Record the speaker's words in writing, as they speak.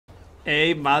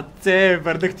Ей, маце,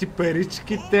 върнах ти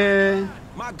паричките.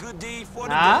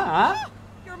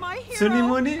 Суни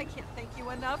муни.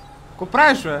 Ко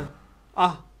правиш, бе?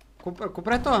 Ко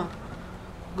прави това?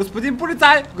 Господин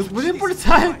полицай! Господин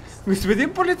полицай!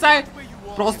 Господин полицай!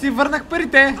 Просто ти върнах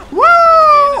парите!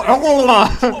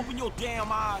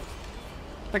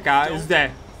 Така,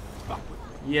 изде.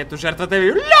 И ето жертвата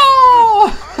ви.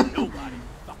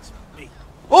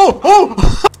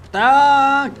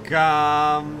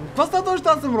 Така. Това става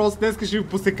точно, аз съм Рос. Днеска ще ви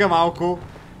посека малко.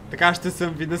 Така ще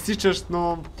съм ви насичащ,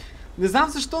 но... Не знам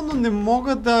защо, но не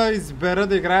мога да избера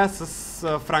да играя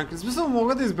с Франклин. В смисъл,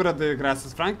 мога да избера да играя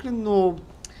с Франклин, но...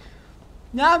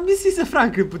 Няма мисии за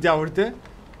Франклин по дяволите.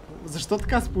 Защо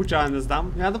така се получава, не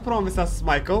знам. Няма да пробваме сега с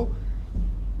Майкъл.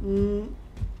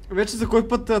 Вече за кой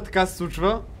път така се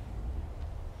случва.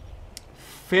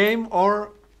 Fame or...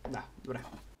 Да, добре.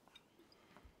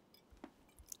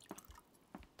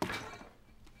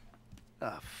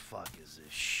 Oh, fuck is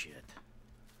this shit?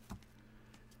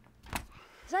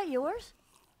 Is that yours?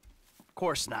 Of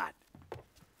course not.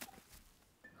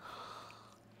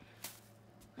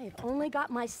 I have only got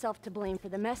myself to blame for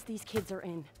the mess these kids are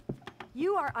in.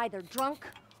 You are either drunk,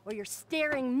 or you're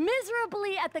staring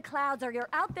miserably at the clouds, or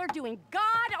you're out there doing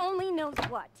God only knows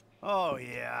what. Oh,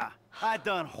 yeah. I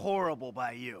done horrible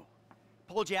by you.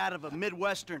 Pulled you out of a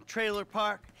Midwestern trailer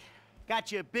park.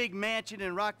 Got you a big mansion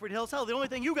in Rockford Hills. Hell, the only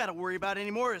thing you gotta worry about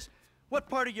anymore is what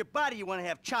part of your body you want to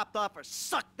have chopped off or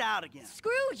sucked out again.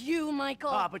 Screw you,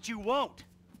 Michael. But you won't.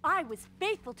 I was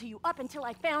faithful to you up until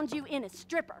I found you in a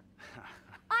stripper.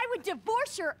 I would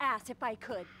divorce your ass if I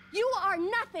could. You are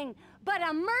nothing but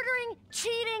a murdering,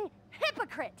 cheating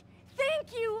hypocrite.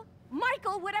 Thank you,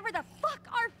 Michael, whatever the fuck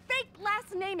our fake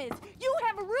last name is. You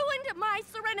have ruined my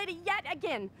serenity yet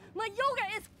again. My yoga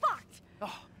is fucked.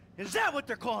 Oh, is that what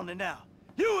they're calling it now?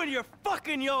 You and your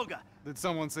fucking yoga. Did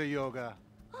someone say yoga?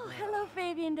 Oh, hello,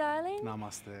 Fabian, darling.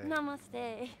 Namaste.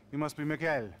 Namaste. You must be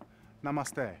Miguel.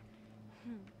 Namaste.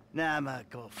 Nah,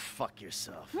 go fuck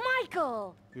yourself.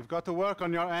 Michael! You've got to work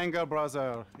on your anger,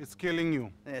 brother. It's killing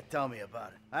you. Yeah, tell me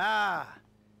about it.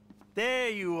 There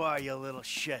you are, you little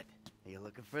shit. Are you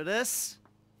looking for this?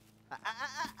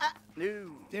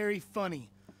 No. Very funny.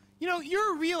 You know,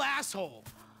 you're a real asshole.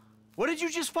 What did you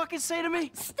just fucking say to me?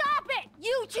 Stop it!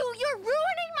 You two, you're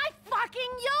ruining my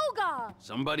fucking yoga!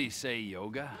 Somebody say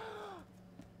yoga?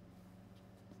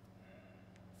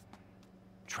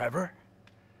 Trevor?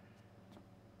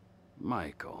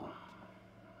 Michael.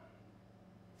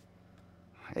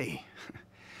 Hey.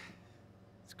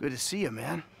 It's good to see you,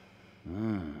 man.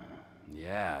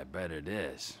 Yeah, I bet it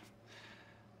is.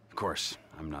 Of course,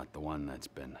 I'm not the one that's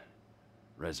been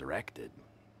resurrected.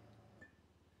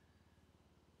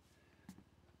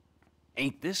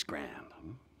 Ain't this grand?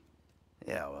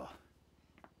 Yeah, well,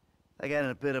 I got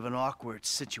in a bit of an awkward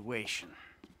situation.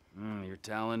 You're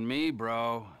telling me,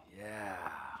 bro. Yeah.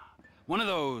 One of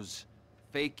those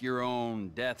fake your own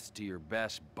deaths to your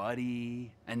best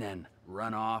buddy, and then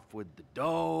run off with the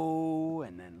dough,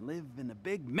 and then live in a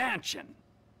big mansion.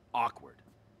 Awkward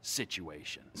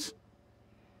situations.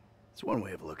 It's one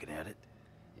way of looking at it.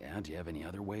 Yeah, do you have any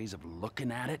other ways of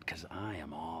looking at it? Because I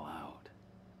am all out.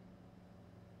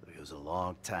 It was a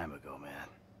long time ago, man.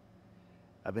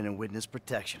 I've been in witness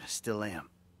protection. I still am.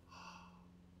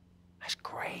 That's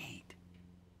great.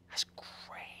 That's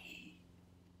great.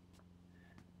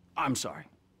 I'm sorry.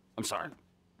 I'm sorry.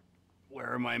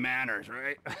 Where are my manners,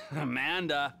 right?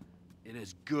 Amanda, it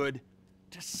is good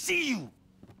to see you.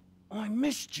 Oh, I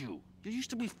missed you. You used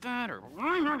to be fatter.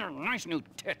 Nice new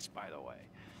tits, by the way.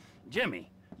 Jimmy,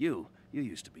 you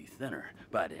used to be thinner,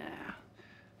 but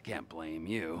can't blame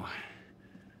you.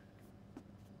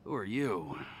 Who are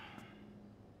you?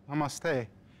 Namaste.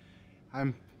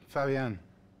 I'm Fabian.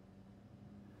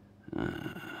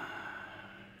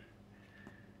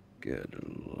 Good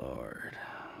Lord.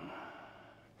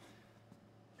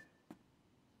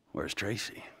 Where's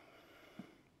Tracy?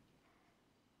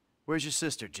 Where's your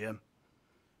sister, Jim?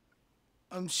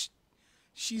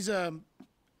 She's trying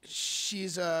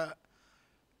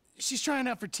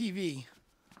out for TV.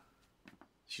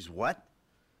 She's what?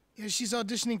 Yeah, she's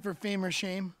auditioning for Fame or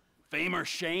Shame. Fame or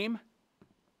shame?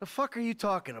 The fuck are you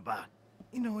talking about?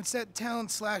 You know, it's that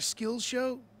talent/skills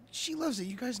show. She loves it,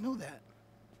 you guys know that.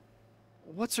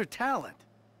 What's her talent?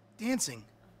 Dancing.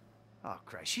 Oh,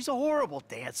 Christ, she's a horrible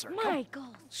dancer.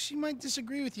 Michael! She might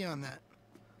disagree with you on that.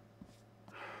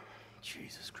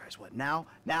 Jesus Christ, what, now?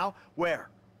 Now? Where?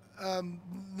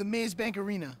 The Maze Bank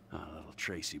Arena. Oh, little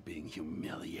Tracy being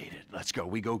humiliated. Let's go,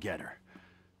 we go get her.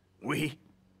 We?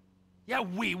 Yeah,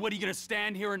 we. What, are you gonna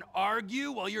stand here and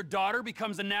argue while your daughter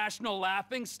becomes a national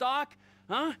laughingstock?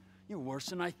 Huh? You're worse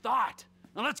than I thought.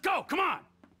 Now let's go, come on!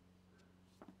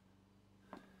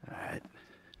 Alright.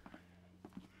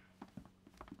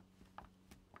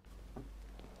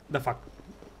 The fuck.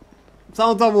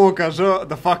 Само това мога да кажа,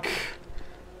 the fuck.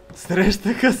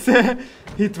 Срещаха се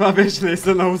и това беше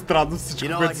наистина много странно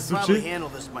всичко, което се случи.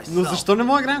 Но защо не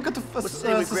мога да играем като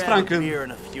с Франклин?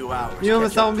 Имаме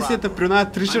само мисията при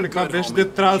оная Триша, или каква беше,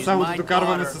 дето трябва само да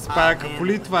докарваме с паяка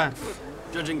коли, това е.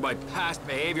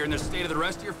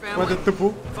 Което е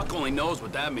тъпо.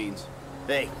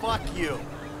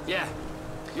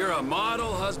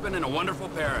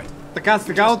 Така,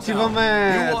 сега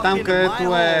отиваме там,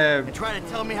 където е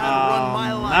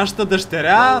нашата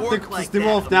дъщеря, тъй като се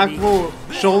снимала в някакво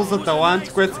шоу за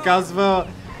таланти, което се казва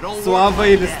СЛАВА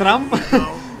или СРАМ.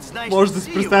 Може да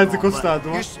си представите за какво става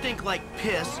дума.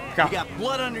 Така.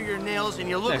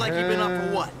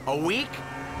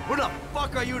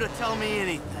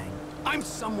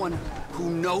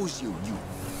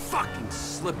 Fucking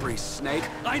slippery snake.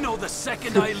 I know the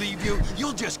second I leave you,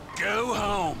 you'll just go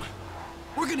home.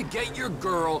 We're gonna get your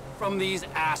girl from these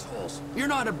assholes.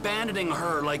 You're not abandoning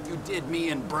her like you did me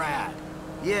and Brad.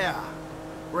 Yeah,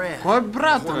 Brad. Кой е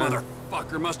брат, Poor бе?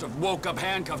 motherfucker must have woke up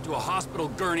handcuffed to a hospital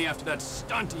gurney after that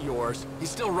stunt of yours. He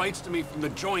still writes to me from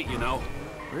the joint, you know.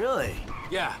 Really?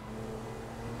 Yeah.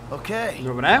 Okay.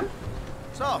 Добре.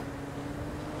 So,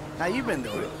 how you been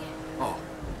doing? Oh,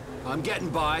 I'm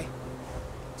getting by.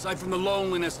 Aside from the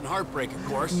loneliness and heartbreak, of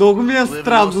course. Много ми е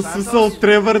странно смисъл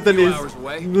Тревър дали...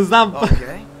 Не знам.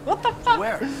 Okay. What the fuck?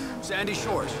 Where? Sandy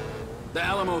Shores. The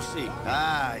LMOC.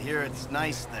 Ah, here it's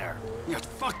nice there. Yeah,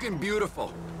 it's fucking beautiful.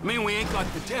 I mean, we ain't got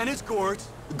the tennis courts,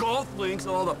 the golf links,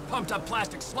 all the pumped-up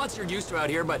plastic sluts you're used to out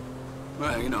here, but,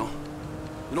 well, you know,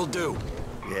 it'll do.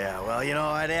 Yeah, well, you know,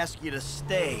 I'd ask you to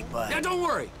stay, but... Yeah, don't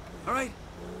worry, all right?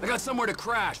 I got somewhere to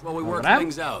crash while we work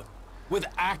things out. With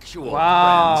actual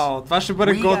Вау, това ще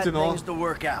бъде friends. We got готино. things to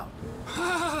work out.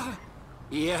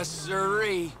 Yes,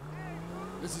 sirree.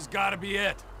 This has got to be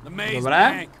it. The maze Добре.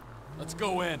 bank. Let's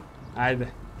go in.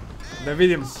 Айде. Да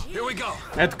видим. Here we go.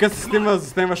 Ето къде се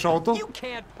снима шоуто. You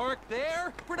can't park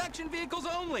there. Production vehicles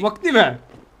only. Мъкни бе!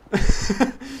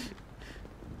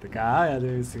 Така, я да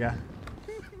видим сега.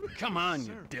 Come on,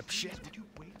 you dipshit.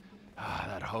 Ah,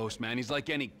 that host, man, he's like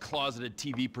any closeted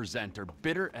TV presenter.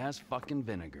 Bitter as fucking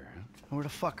vinegar. Where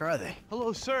the fuck are they? Hello,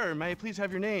 sir. May I please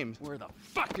have your names? Where the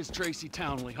fuck is Tracy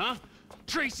Townley, huh?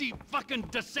 Tracy fucking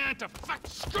DeSanta. Fuck,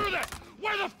 screw that!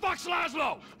 Where the fuck's Laszlo?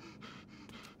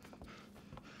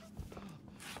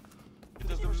 It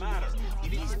doesn't matter.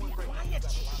 Please be quiet.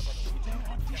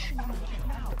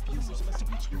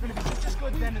 You're gonna be just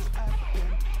good then as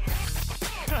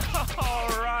all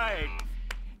right.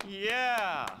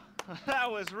 Yeah. That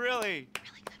was really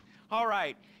good. All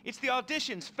right. It's the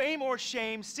auditions, Fame or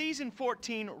Shame, Season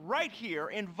 14, right here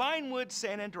in Vinewood,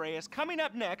 San Andreas. Coming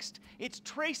up next, it's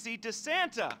Tracy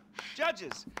DeSanta.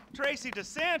 Judges, Tracy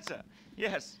DeSanta.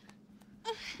 Yes.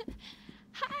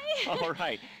 Hi. All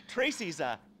right. Tracy's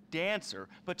a dancer,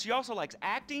 but she also likes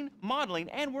acting, modeling,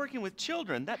 and working with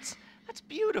children. That's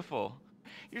beautiful.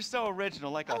 You're so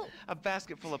original, like a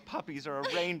basket full of puppies or a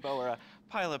rainbow or a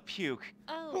pile of puke.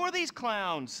 Oh. Who are these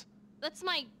clowns? That's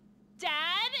my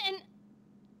dad and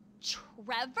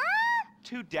Trevor?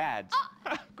 Two dads.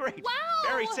 Great. Wow.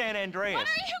 Very San Andreas. What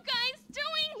are you guys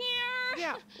doing here?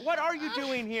 Yeah, what are you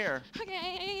doing here?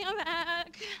 Okay, I'm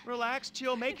back. Relax,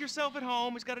 chill, make yourself at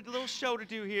home. He's got a little show to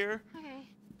do here. Okay.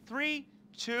 3,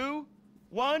 2,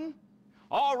 1.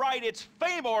 All right, it's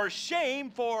Fame or Shame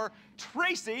for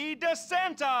Tracy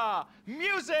DeSanta.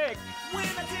 Music! When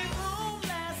I came home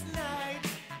last night,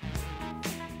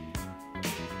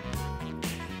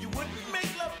 you wouldn't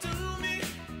make love to me.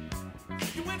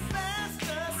 You went fast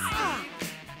asleep.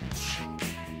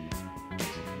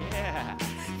 Yeah.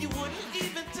 You wouldn't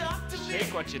even talk to me.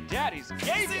 Take what your daddy's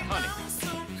gave you, honey. I'm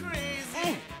so crazy.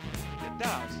 It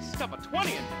does. Stuff a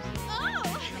 20 in this. Oh!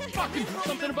 Fucking do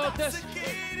something about this.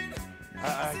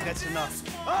 That's enough.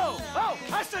 Oh!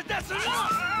 I said that's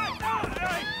enough!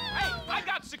 Hey, I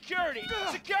got security!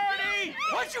 Security!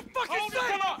 What'd you fucking say?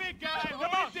 Come on, big guy!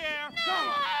 Come on there! Come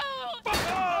on!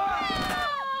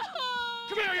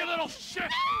 Come here, you little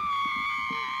shit!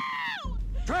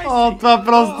 О, това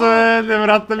просто е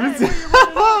невероятна мисия.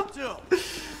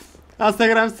 Аз сега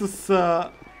играем с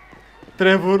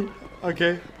Тревър.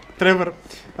 Окей, Тревър.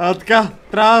 Така,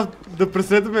 трябва да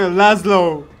преследваме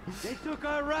Лазло.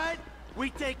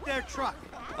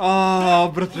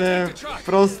 О, братле,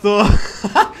 просто...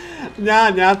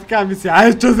 няма така мисия.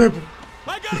 Айде, Чозеп!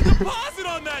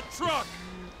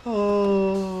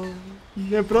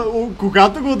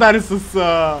 Когато го удари с...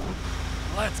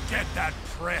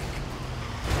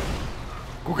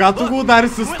 Когато го удари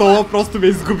с стола, просто ме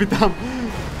изгуби там.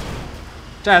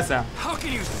 Чай сега.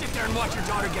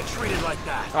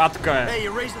 Ела тук бе.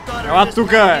 Ела тук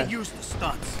бе.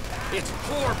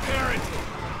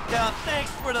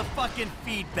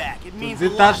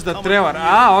 Витач да Тревър.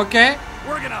 Окей.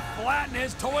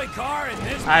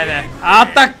 Айде.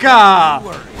 Така.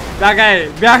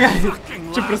 Бягай.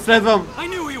 Че преследвам.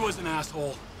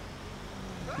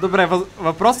 Добре,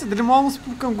 въпросът е дали мога да му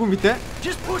спукам гумите.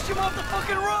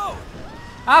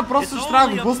 Просто ще трябва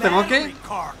да го пуснем, окей?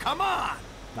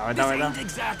 Давай.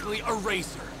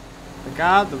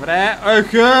 Така, добре.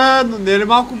 Но не е ли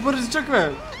малко бързичък,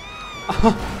 бе?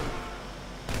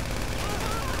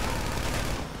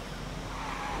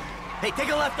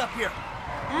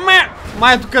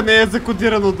 Май тук не е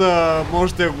закодирано да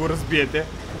можете да го разбиете.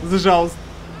 За жалост.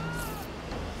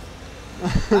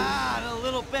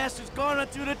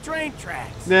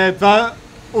 Не, това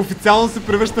официално се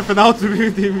превръща в една от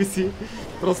любимите емисии.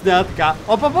 Просто няма така.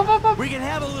 Опа!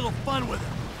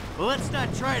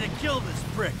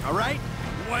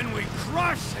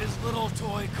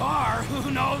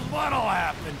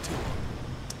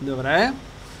 Добре.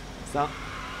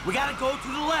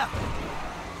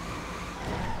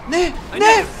 Не!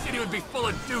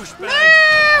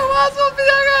 Лазва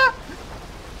бяга!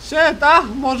 Шет,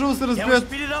 може да се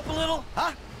разбият.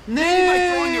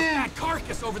 Не!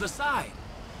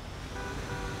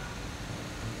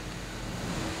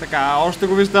 Така, още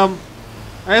го виждам.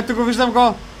 Ето го, виждам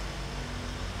го.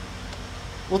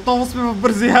 Отново сме в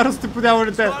бързи ярости по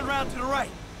дяволите.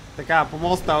 Така, по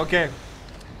моста, окей.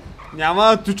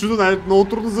 Няма, ти чудо, много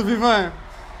трудно завива е.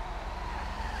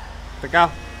 Така.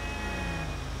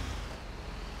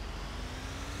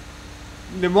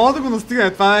 Не мога да го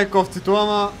настигне, това е кофтито,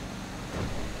 ама...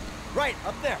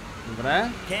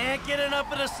 Добре.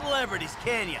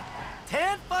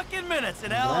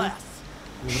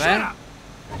 Добре.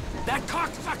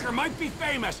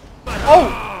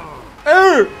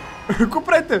 Ко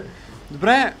правите?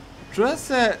 Добре, чуя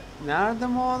се, няма да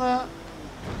мога да...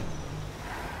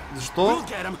 Защо?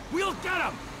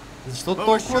 Защо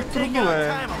толкова трудно,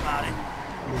 бе?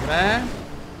 Добре.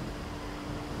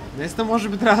 Наистина може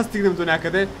би трябва да стигнем до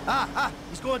някъде.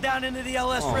 What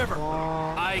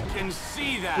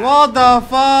the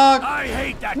fuck?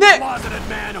 Не!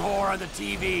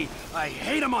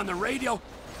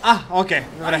 Окей,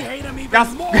 добре.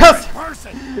 Газ!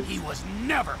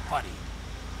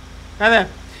 Хайде.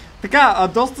 Така,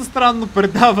 доста странно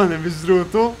предаване, между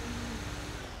другото.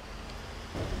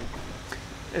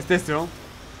 Естествено.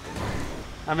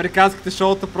 Американските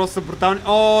шоута просто са брутални.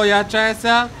 Я чая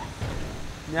сега.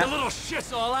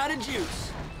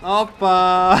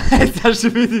 Опа! Сега ще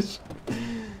видиш.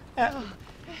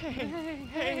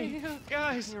 Hey,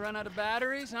 guys. You run out of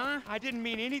batteries, huh? I didn't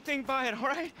mean anything by it, all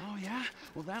right? Oh, yeah?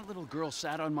 Well, that little girl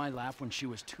sat on my lap when she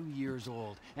was 2 years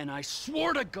old, and I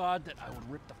swore to God that I would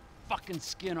rip the fucking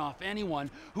skin off anyone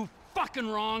who fucking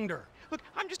wronged her. Look,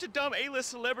 I'm just a dumb A-list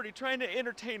celebrity trying to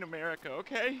entertain America,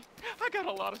 okay? I got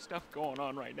a lot of stuff going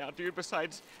on right now, dude,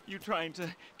 besides you trying to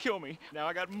kill me. Now,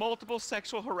 I got multiple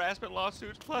sexual harassment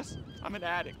lawsuits, plus I'm an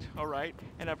addict, all right?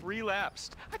 And I've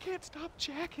relapsed. I can't stop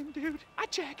jacking, dude. I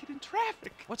jack it in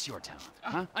traffic. What's your talent,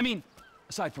 huh? I mean,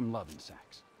 aside from love and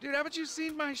sex. Dude, haven't you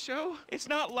seen my show? It's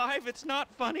not live, it's not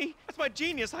funny. That's my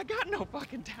genius. I got no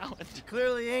fucking talent. You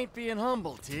clearly ain't being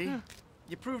humble, T.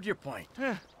 You proved your point.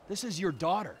 This is your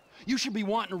daughter. You should be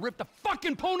wanting to rip the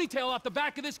fucking ponytail off the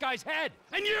back of this guy's head.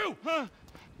 And you!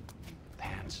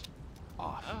 Hands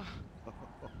off.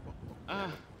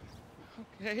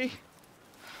 Okay.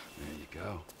 There you go.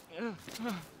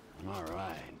 All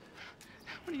right.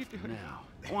 What are you doing? Now,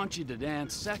 I want you to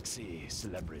dance sexy,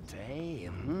 celebrity.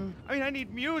 I mean, I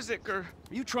need music or...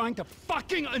 Are you trying to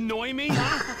fucking annoy me,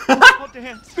 huh? I'll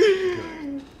dance.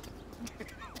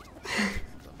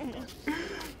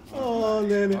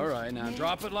 Alright, now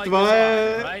drop it like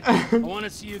that, right? I want to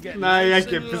see you get nice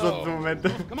and low.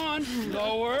 Come on,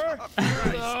 lower,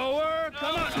 lower,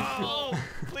 come on. Oh,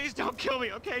 please don't kill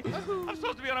me, okay? I'm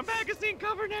supposed to be on a magazine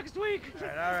cover next week. All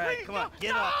right, come on,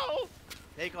 get off.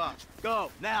 Take off.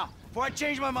 Go, now, before I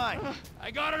change my mind. I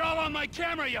got it all on my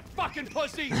camera, you fucking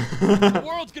pussy. The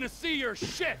world's gonna see your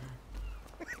shit.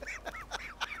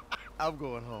 I'm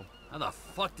going home. How the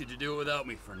fuck did you do it without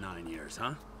me for 9 years,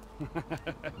 huh?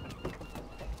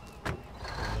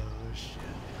 Shit.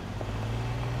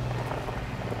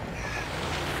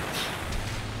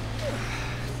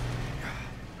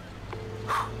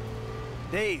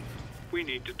 Dave. We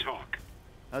need to talk.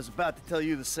 I was about to tell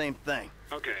you the same thing.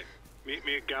 Okay. Meet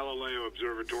me at Galileo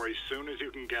Observatory as soon as you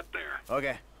can get there.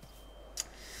 Okay.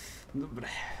 Добре.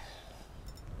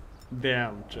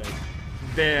 Damn, човек.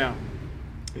 Damn.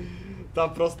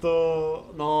 Това просто...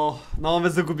 Много ме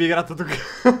загуби играта тук.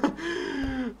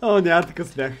 О, няма такъв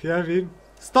смях. Я ви.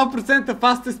 100%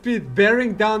 fastest speed,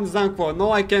 bearing down, не знам какво.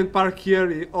 No, I can't park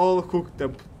here и all hooked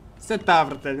up. Все тази,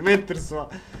 брате, не ме интересува.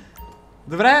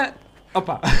 Добре,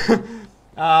 опа.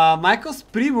 Michael's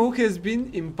Primo has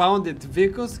been impounded.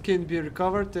 Vehicles can be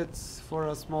recovered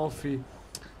for a small fee.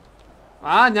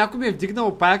 Някой ми е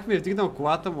вдигнал, паяк ми е вдигнал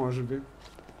колата, може би.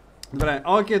 Добре,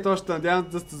 окей, точно, надявам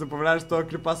да сте забавляли с този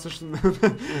клип, аз също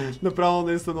направо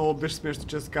наистина много беше смешно,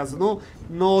 често казано.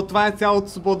 Но това е цялото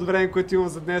свободно време, което имам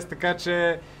за днес, така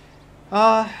че...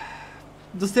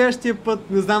 До следващия път,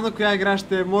 не знам на коя игра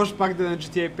ще, може пак да е на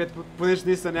GTA 5, понеже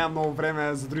наистина нямам много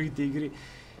време за другите игри.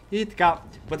 И така,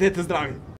 бъдете здрави!